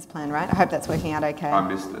dentist plan, right? I hope that's working out okay. I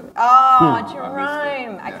missed it. Oh,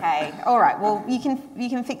 Jerome. Yeah. Okay. All right. Well, you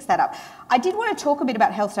can fix that up. I did want to talk a bit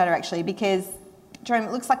about health data actually, because Jerome,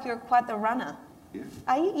 it looks like you're quite the runner. Yeah.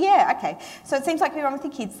 Are you? Yeah, okay. So it seems like you're on with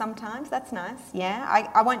your kids sometimes. That's nice. Yeah.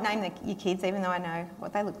 I won't name your kids, even though I know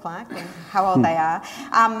what they look like and how old they are.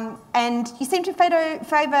 And you seem to favour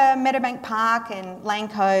Meadowbank Park and Lane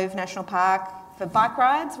Cove National Park for bike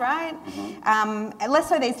rides, right? Mm-hmm. Less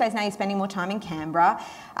so these days, now you're spending more time in Canberra.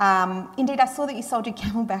 Indeed, I saw that you sold your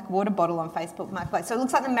Camelback water bottle on Facebook Marketplace. So it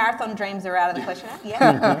looks like the marathon dreams are out of the question now.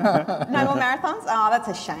 Yeah. No more marathons? Oh, that's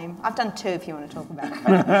a shame. I've done 2 if you want to talk about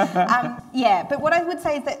it. Yeah, but what I would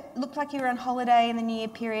say is that it looked like you were on holiday in the New Year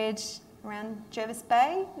period around Jervis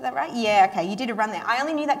Bay, is that right? Yeah, okay, you did a run there. I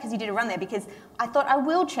only knew that because you did a run there, because I thought I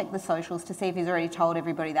will check the socials to see if he's already told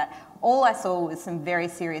everybody that. All I saw was some very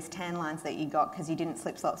serious tan lines that you got because you didn't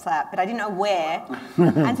slip, slop, slap, but I didn't know where.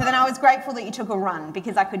 And so then I was grateful that you took a run,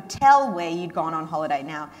 because I could tell where you'd gone on holiday.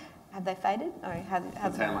 Now, have they faded? Or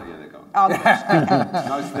how's Tan line, yeah, they're gone. Oh, gosh,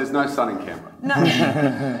 okay. There's no sun in Canberra. No,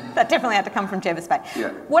 that definitely had to come from Jervis Bay.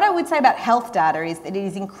 Yeah. What I would say about health data is that it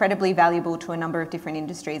is incredibly valuable to a number of different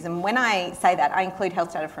industries. And when I say that, I include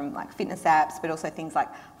health data from like fitness apps, but also things like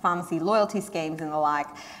pharmacy loyalty schemes and the like.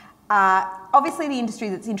 Obviously, the industry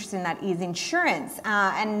that's interested in that is insurance,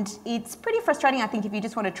 and it's pretty frustrating, I think, if you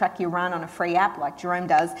just want to track your run on a free app like Jerome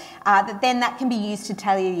does, that then that can be used to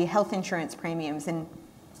tally your health insurance premiums. And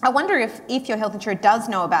I wonder if your health insurer does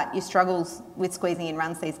know about your struggles with squeezing in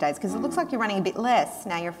runs these days, because it looks like you're running a bit less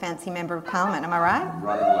now you're a fancy member of parliament, am I right?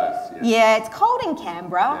 Running less, yes. Yeah, it's cold in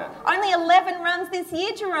Canberra. Yeah. Only 11 runs this year,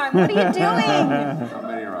 Jerome. What are you doing? Not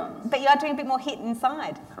many runs. But you are doing a bit more hit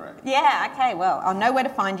inside. Correct. Yeah, okay, well, I'll know where to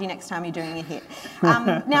find you next time you're doing a hit.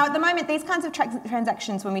 Now, at the moment, these kinds of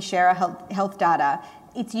transactions, when we share our health data,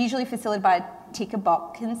 it's usually facilitated by tick a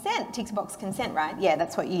box consent, right? Yeah,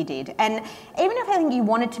 that's what you did. And even if I think you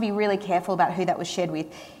wanted to be really careful about who that was shared with,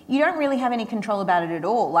 you don't really have any control about it at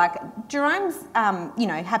all. Like, Jerome's,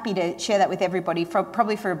 happy to share that with everybody,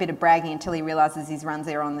 probably for a bit of bragging until he realises his runs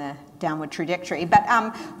are on the downward trajectory. But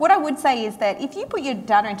what I would say is that if you put your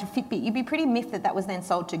data into Fitbit, you'd be pretty miffed that that was then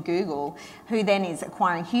sold to Google, who then is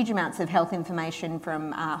acquiring huge amounts of health information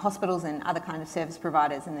from hospitals and other kind of service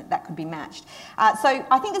providers, and that could be matched. So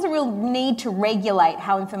I think there's a real need to regulate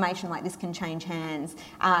how information like this can change hands,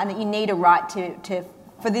 and that you need a right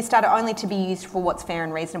for this data only to be used for what's fair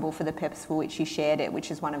and reasonable for the purpose for which you shared it,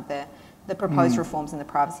 which is one of the proposed reforms in the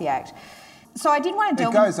Privacy Act. So I did want to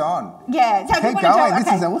delve... It goes on. Yeah. So Keep going.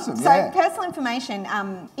 This is awesome. So personal information,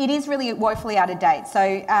 it is really woefully out of date. So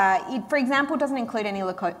it, for example, doesn't include any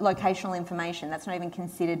locational information. That's not even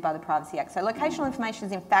considered by the Privacy Act. So locational information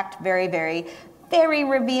is in fact very, very, very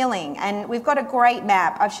revealing. And we've got a great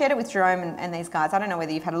map. I've shared it with Jerome and these guys. I don't know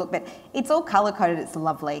whether you've had a look, but it's all colour-coded. It's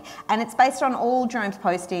lovely. And it's based on all Jerome's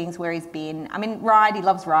postings, where he's been. I mean, Ride, he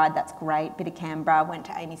loves Ride. That's great. Bit of Canberra. Went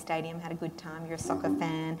to Amy Stadium, had a good time. You're a soccer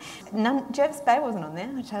fan. Jervis Bay wasn't on there,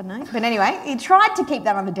 which I don't know. But anyway, he tried to keep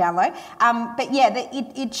that on the down low. But yeah,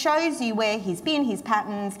 it shows you where he's been, his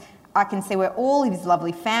patterns. I can see where all of his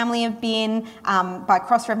lovely family have been by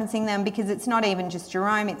cross-referencing them, because it's not even just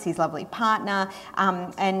Jerome, it's his lovely partner.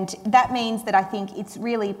 And that means that I think it's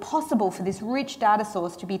really possible for this rich data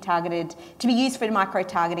source to be targeted, to be used for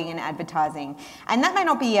micro-targeting and advertising. And that may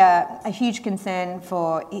not be a huge concern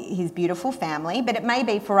for his beautiful family, but it may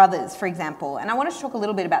be for others, for example. And I wanted to talk a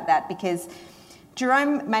little bit about that, because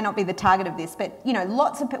Jerome may not be the target of this, but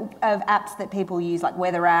lots of apps that people use, like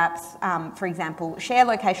weather apps, for example, share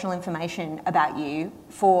locational information about you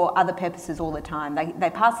for other purposes all the time. They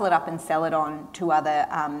parcel it up and sell it on to other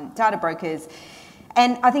data brokers.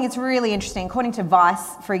 And I think it's really interesting. According to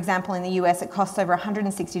Vice, for example, in the US, it costs over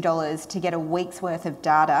 $160 to get a week's worth of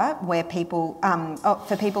data where people,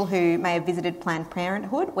 for people who may have visited Planned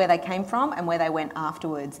Parenthood, where they came from and where they went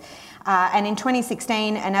afterwards. And in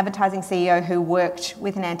 2016, an advertising CEO who worked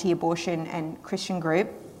with an anti-abortion and Christian group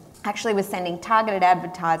actually was sending targeted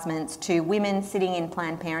advertisements to women sitting in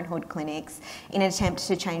Planned Parenthood clinics in an attempt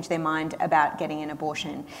to change their mind about getting an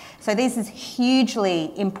abortion. So this is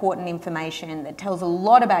hugely important information that tells a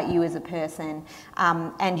lot about you as a person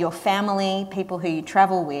and your family, people who you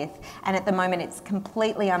travel with, and at the moment it's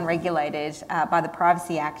completely unregulated by the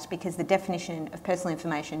Privacy Act because the definition of personal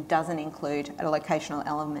information doesn't include a locational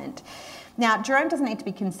element. Now, Jerome doesn't need to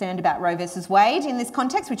be concerned about Roe versus Wade in this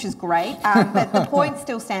context, which is great, but the point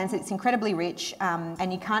still stands that it's incredibly rich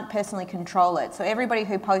and you can't personally control it. So everybody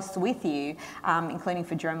who posts with you, including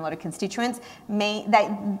for Jerome a lot of constituents,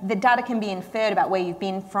 the data can be inferred about where you've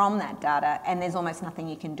been from that data, and there's almost nothing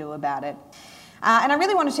you can do about it. And I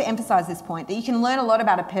really wanted to emphasise this point, that you can learn a lot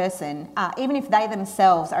about a person, even if they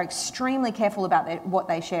themselves are extremely careful about what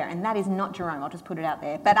they share, and that is not Jerome, I'll just put it out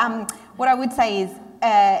there. But what I would say is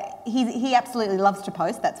he absolutely loves to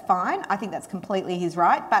post, that's fine, I think that's completely his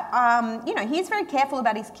right, but he's very careful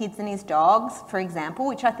about his kids and his dogs, for example,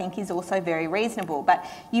 which I think is also very reasonable, but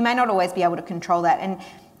you may not always be able to control that. And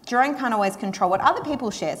Jerome can't always control what other people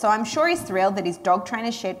share. So I'm sure he's thrilled that his dog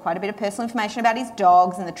trainer shared quite a bit of personal information about his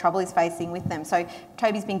dogs and the trouble he's facing with them. So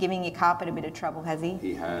Toby's been giving your carpet a bit of trouble, has he?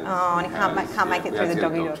 He has. Oh, and he can't make it through the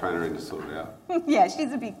doggy door. Trainer in to sort it out. Yeah,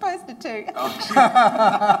 she's a big poster too.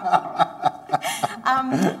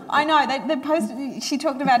 I know, the post, she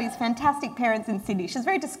talked about his fantastic parents in Sydney. She's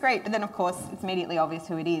very discreet, but then of course it's immediately obvious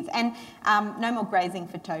who it is. And no more grazing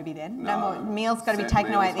for Toby then. No more meals got to be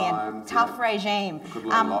taken away at the end. Tough regime. Could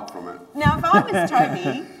learn a lot from it. Now, if I was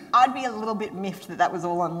Toby, I'd be a little bit miffed that was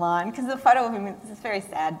all online, because the photo of him is very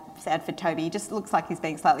sad for Toby. He just looks like he's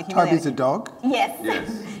being slightly humiliated. Toby's a dog? Yes.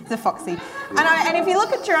 He's a foxy. And if you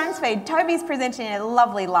look at Jerome's feed, Toby's presented in a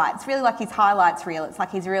lovely light. It's really like his highlights reel. It's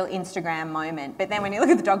like his real Instagram moment. But then when you look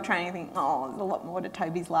at the dog trainer, you think, oh, there's a lot more to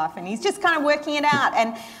Toby's life. And he's just kind of working it out.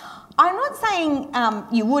 And I'm not saying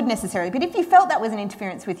you would necessarily, but if you felt that was an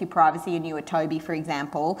interference with your privacy and you were Toby, for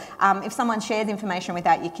example, if someone shares information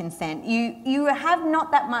without your consent, you have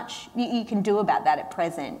not that much you can do about that at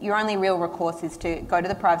present. Your only real recourse is to go to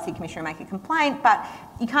the Privacy Commissioner and make a complaint, but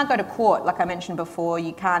you can't go to court, like I mentioned before.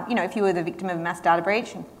 You can't, if you were the victim of a mass data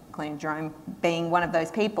breach, including Jerome being one of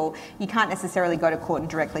those people, you can't necessarily go to court and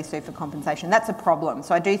directly sue for compensation. That's a problem.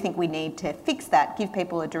 So I do think we need to fix that, give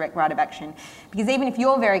people a direct right of action. Because even if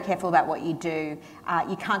you're very careful about what you do,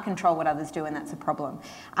 you can't control what others do, and that's a problem.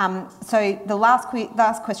 So the last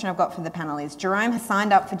question I've got for the panel is, Jerome has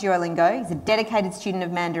signed up for Duolingo. He's a dedicated student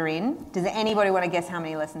of Mandarin. Does anybody want to guess how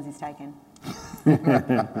many lessons he's taken?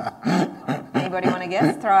 Anybody want to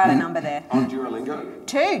guess? Throw out a number there. On Duolingo?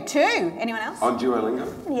 Two. Anyone else? On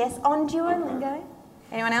Duolingo? Yes, on Duolingo. Okay.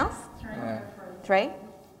 Anyone else? Three.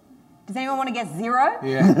 Does anyone want to guess 0?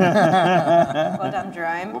 Yeah. Well done,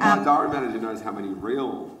 Jerome. Well, my diary manager knows how many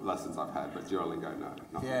real lessons I've had, but Duolingo, no.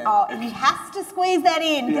 Not Yeah. Oh, he has to squeeze that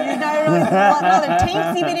in, because he's not a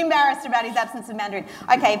teensy bit embarrassed about his absence of Mandarin.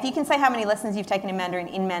 Okay, if you can say how many lessons you've taken in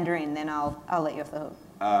Mandarin, then I'll let you off the hook.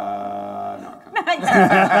 No, I can't.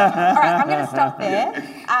 All right, I'm going to stop there.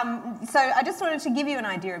 So I just wanted to give you an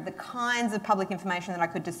idea of the kinds of public information that I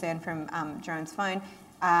could discern from Jerome's phone.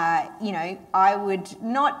 I would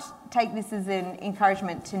not take this as an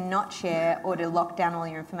encouragement to not share or to lock down all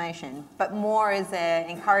your information, but more as an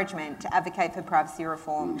encouragement to advocate for privacy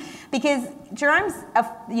reform. Because Jerome's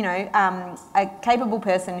a capable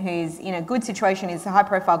person who's in a good situation, is a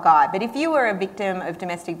high-profile guy. But if you were a victim of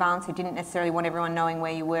domestic violence who didn't necessarily want everyone knowing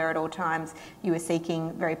where you were at all times, you were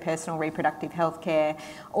seeking very personal reproductive health care,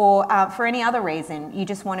 or for any other reason, you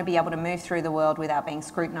just want to be able to move through the world without being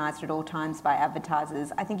scrutinised at all times by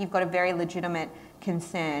advertisers, I think you've got a very legitimate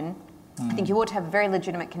concern. I think you ought to have a very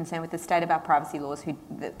legitimate concern with the state of our privacy laws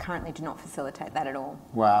that currently do not facilitate that at all.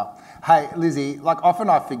 Wow. Hey, Lizzie, often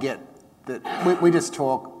I forget that we just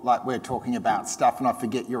talk like we're talking about stuff, and I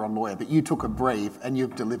forget you're a lawyer, but you took a brief and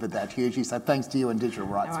you've delivered that hugely, so thanks to you and Digital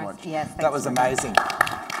Rights Watch. Yes, that was amazing.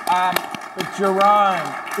 But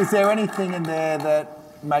Jerome, is there anything in there that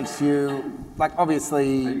makes you,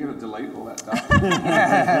 obviously... Are you going to delete all that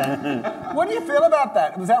data? What do you feel about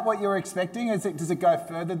that? Was that what you were expecting? Does it go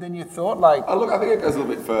further than you thought? Look, I think it goes a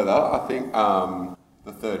little bit further. I think the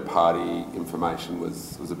the third-party information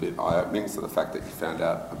was a bit eye-opening. So the fact that you found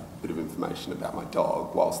out a bit of information about my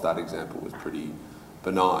dog, whilst that example was pretty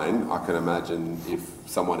benign, I can imagine if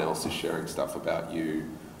someone else is sharing stuff about you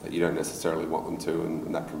that you don't necessarily want them to,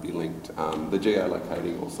 and that can be linked. The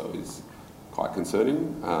geolocating also is quite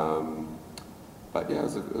concerning. But yeah, it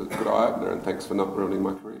was a good eye-opener, and thanks for not ruining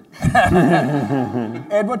my career.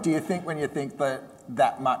 Ed, what do you think when you think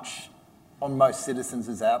that much on most citizens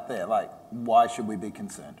is out there? Like, why should we be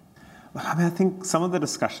concerned? I mean, I think some of the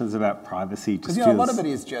discussions about privacy just because a lot of it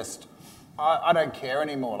is just, I don't care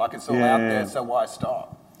anymore. Like, it's all out there, so why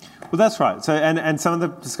stop? Well, that's right. So, and some of the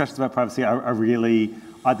discussions about privacy are really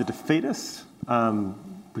either defeatist,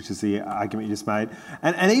 which is the argument you just made,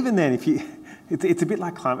 and even then, it's a bit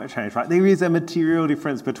like climate change, right? There is a material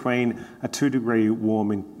difference between a 2-degree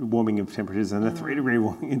warming of temperatures and a 3-degree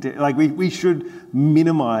warming. Like we should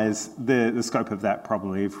minimise the scope of that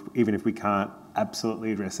problem, even if we can't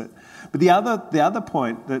absolutely address it. But the other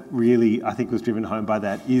point that really I think was driven home by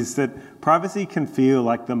that is that privacy can feel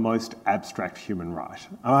like the most abstract human right.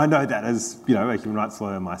 I know that as a human rights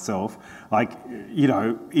lawyer myself. Like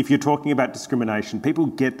if you're talking about discrimination, people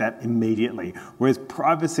get that immediately, whereas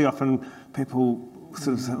privacy often people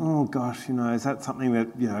sort of say, oh gosh, is that something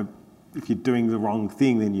that if you're doing the wrong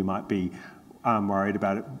thing, then you might be worried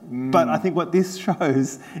about it. But I think what this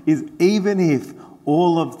shows is even if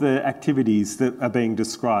all of the activities that are being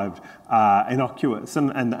described are innocuous,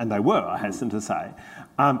 and they were, I hasten to say,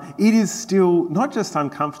 it is still not just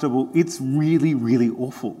uncomfortable, it's really, really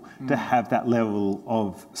awful to have that level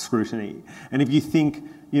of scrutiny. And if you think,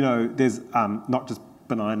 there's not just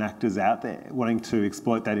benign actors out there wanting to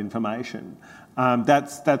exploit that information,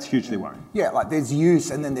 that's hugely worrying. Yeah, like there's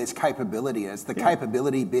use and then there's capability. It's the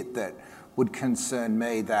capability bit that would concern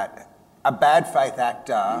me, that a bad faith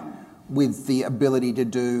actor with the ability to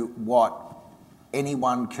do what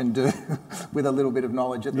anyone can do with a little bit of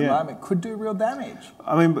knowledge at the moment could do real damage.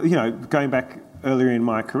 I mean, going back earlier in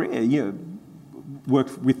my career,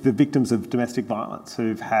 worked with the victims of domestic violence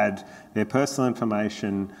who've had their personal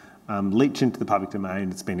information leach into the public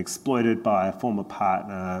domain. It's been exploited by a former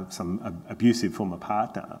partner, some abusive former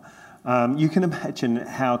partner. You can imagine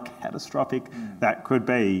how catastrophic that could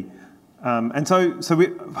be. And so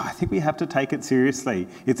I think we have to take it seriously.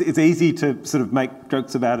 It's easy to sort of make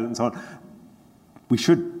jokes about it and so on. We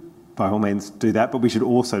should, by all means, do that, but we should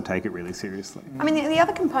also take it really seriously. I mean, the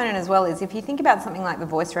other component as well is if you think about something like the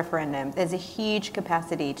voice referendum, there's a huge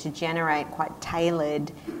capacity to generate quite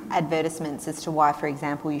tailored advertisements as to why, for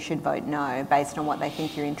example, you should vote no based on what they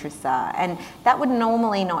think your interests are. And that would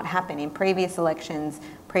normally not happen in previous elections,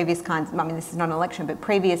 previous this is not an election, but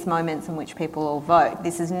previous moments in which people all vote.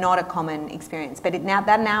 This is not a common experience, but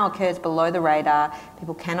that now occurs below the radar.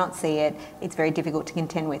 People cannot see it. It's very difficult to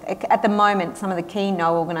contend with. At the moment, some of the key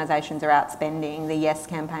no organisations are outspending the Yes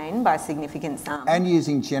campaign by a significant sum. And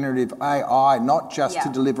using generative AI, not just to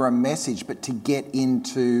deliver a message, but to get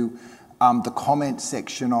into the comment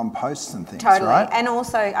section on posts and things, totally. Right? And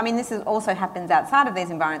also, this also happens outside of these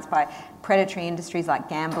environments by predatory industries like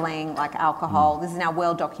gambling, like alcohol. This is now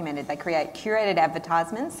well documented. They create curated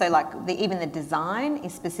advertisements, so like even the design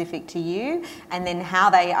is specific to you, and then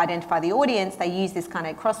how they identify the audience, they use this kind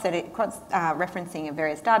of cross-referencing of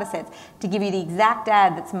various data sets to give you the exact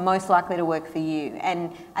ad that's most likely to work for you.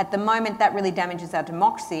 And at the moment, that really damages our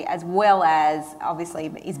democracy, as well as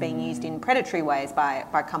obviously is being used in predatory ways by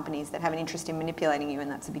companies that have an interest in manipulating you,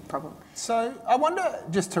 and that's a big problem. So I wonder,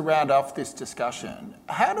 just to round off this discussion,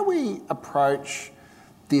 how do we approach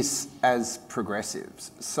this as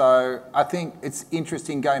progressives? So I think it's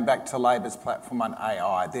interesting going back to Labor's platform on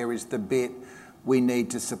AI. There is the bit we need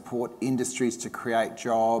to support industries to create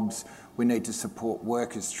jobs, we need to support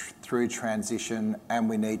workers through transition, and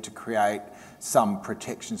we need to create some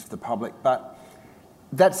protections for the public. But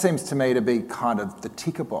that seems to me to be kind of the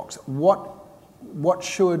ticker box. What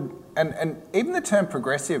should, and even the term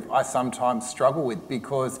progressive I sometimes struggle with,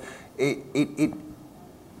 because it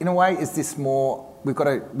in a way is this more, we've got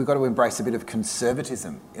to embrace a bit of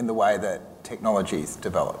conservatism in the way that technologies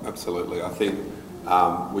develop. Absolutely. I think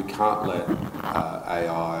we can't let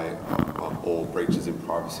AI or breaches in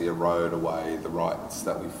privacy erode away the rights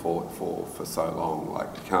that we fought for so long.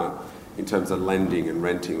 Like, we can't, in terms of lending and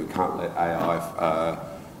renting, we can't let AI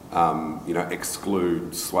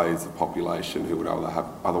exclude swathes of population who would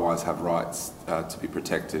otherwise have rights to be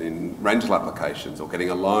protected in rental applications or getting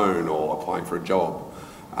a loan or applying for a job.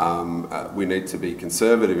 We need to be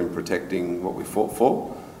conservative in protecting what we fought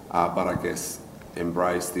for, but I guess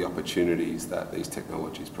embrace the opportunities that these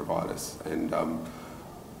technologies provide us. And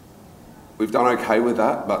we've done okay with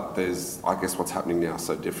that, but there's, I guess, what's happening now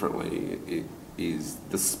so differently. is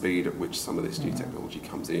the speed at which some of this new technology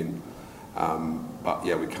comes in. But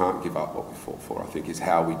yeah, we can't give up what we fought for, I think, is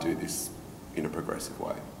how we do this in a progressive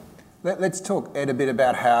way. Let's talk, Ed, a bit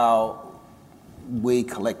about how we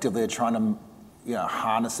collectively are trying to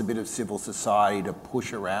harness a bit of civil society to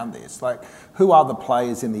push around this. Like, who are the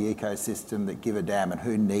players in the ecosystem that give a damn, and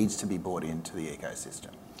who needs to be brought into the ecosystem?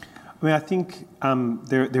 I mean, I think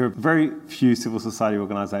there are very few civil society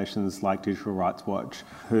organisations like Digital Rights Watch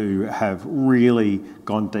who have really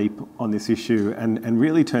gone deep on this issue and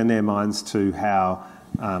really turned their minds to how,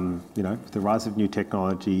 the rise of new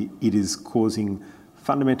technology, it is causing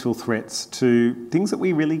fundamental threats to things that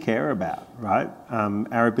we really care about, right?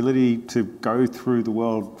 Our ability to go through the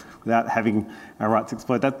world without having our rights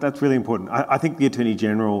exploited, that's really important. I think the Attorney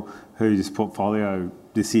General, whose portfolio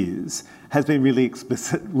this is, has been really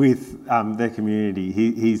explicit with their community.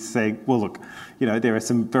 He's saying, well, look, there are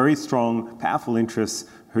some very strong, powerful interests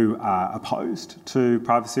who are opposed to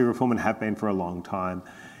privacy reform and have been for a long time.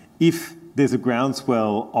 If there's a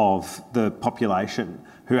groundswell of the population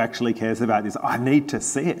who actually cares about this, I need to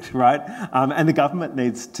see it, right? And the government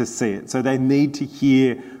needs to see it. So they need to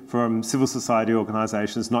hear from civil society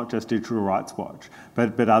organisations, not just Digital Rights Watch,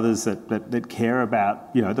 but others that care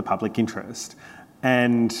about, the public interest.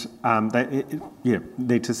 And they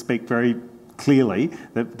need to speak very clearly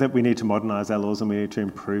that we need to modernise our laws and we need to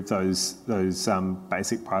improve those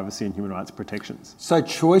basic privacy and human rights protections. So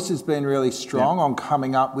Choice has been really strong on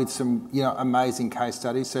coming up with some amazing case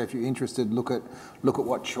studies. So if you're interested, look at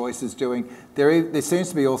what Choice is doing. There seems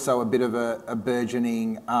to be also a bit of a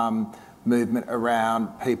burgeoning movement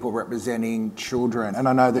around people representing children, and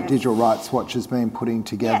I know that Digital Rights Watch has been putting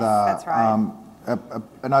together. Yes, that's right.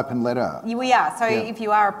 An open letter. We are. So if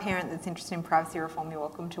you are a parent that's interested in privacy reform, you're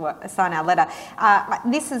welcome to sign our letter.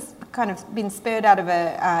 This has kind of been spurred out of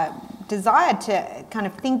a desire to kind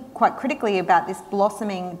of think quite critically about this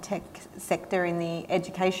blossoming tech sector in the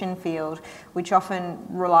education field, which often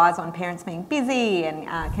relies on parents being busy and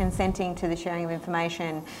consenting to the sharing of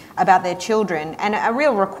information about their children, and a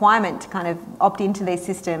real requirement to kind of opt into these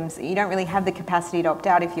systems. You don't really have the capacity to opt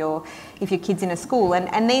out if your kid's in a school,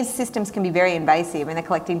 and these systems can be very invasive, and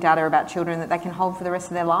they're collecting data about children that they can hold for the rest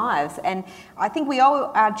of their lives. And I think we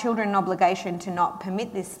owe our children an obligation to not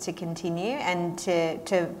permit this to continue and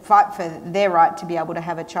to fight for their right to be able to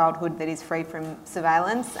have a childhood that is free from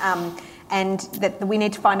surveillance. And that we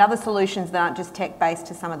need to find other solutions that aren't just tech-based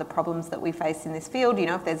to some of the problems that we face in this field.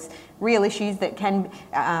 If there's real issues that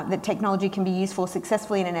that technology can be used for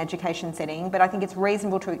successfully in an education setting, but I think it's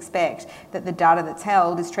reasonable to expect that the data that's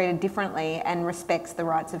held is treated differently and respects the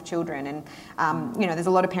rights of children. And there's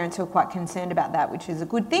a lot of parents who are quite concerned about that, which is a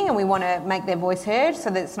good thing, and we want to make their voice heard so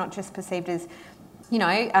that it's not just perceived as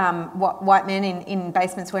white men in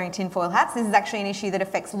basements wearing tinfoil hats. This is actually an issue that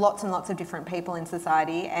affects lots and lots of different people in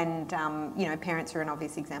society, and parents are an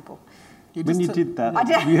obvious example. When you did that, I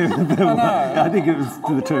did. I think it was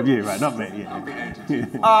to the two of you, right? Not me. Exactly.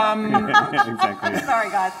 Sorry,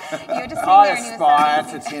 guys. You were just I aspire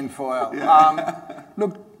to tinfoil.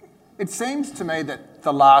 Look, it seems to me that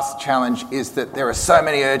the last challenge is that there are so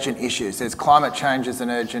many urgent issues. There's climate change is an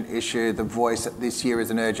urgent issue. The Voice this year is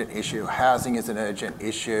an urgent issue. Housing is an urgent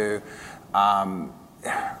issue.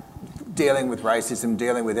 Dealing with racism,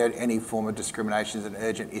 dealing with any form of discrimination is an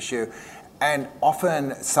urgent issue. And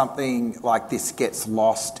often something like this gets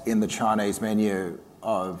lost in the Chinese menu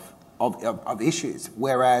of issues,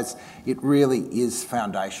 whereas it really is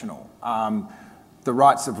foundational. The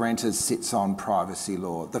rights of renters sits on privacy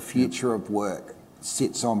law. The future of work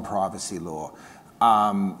sits on privacy law.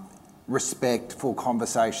 Respectful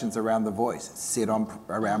conversations around the voice sit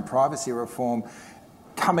around privacy reform.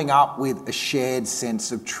 Coming up with a shared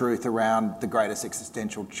sense of truth around the greatest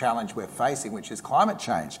existential challenge we're facing, which is climate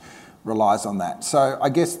change, relies on that. So I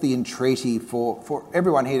guess the entreaty for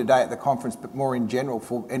everyone here today at the conference, but more in general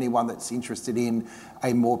for anyone that's interested in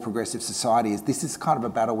a more progressive society, is this is kind of a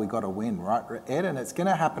battle we got to win, right, Ed? And it's going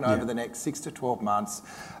to happen over the next 6 to 12 months.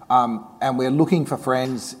 And we're looking for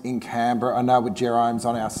friends in Canberra. I know Jerome's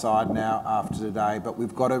on our side now after today, but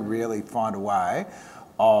we've got to really find a way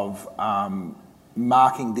of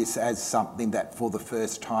marking this as something that for the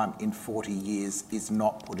first time in 40 years is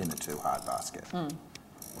not put in a too hard basket.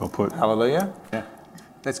 Well put. Hallelujah. Yeah.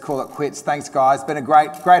 Let's call it quits. Thanks, guys. Been a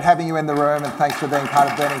great having you in the room, and thanks for being part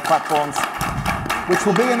of Burning Platforms, which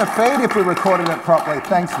will be in the feed if we recorded it properly.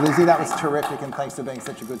 Thanks, Lizzie. That was terrific, and thanks for being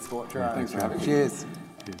such a good sport, Jerome. Thanks for having me. Cheers.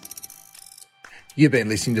 You've been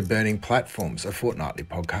listening to Burning Platforms, a fortnightly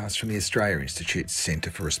podcast from the Australia Institute's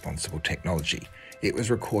Centre for Responsible Technology. It was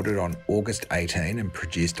recorded on August 18 and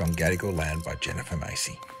produced on Gadigal land by Jennifer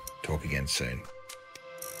Macy. Talk again soon.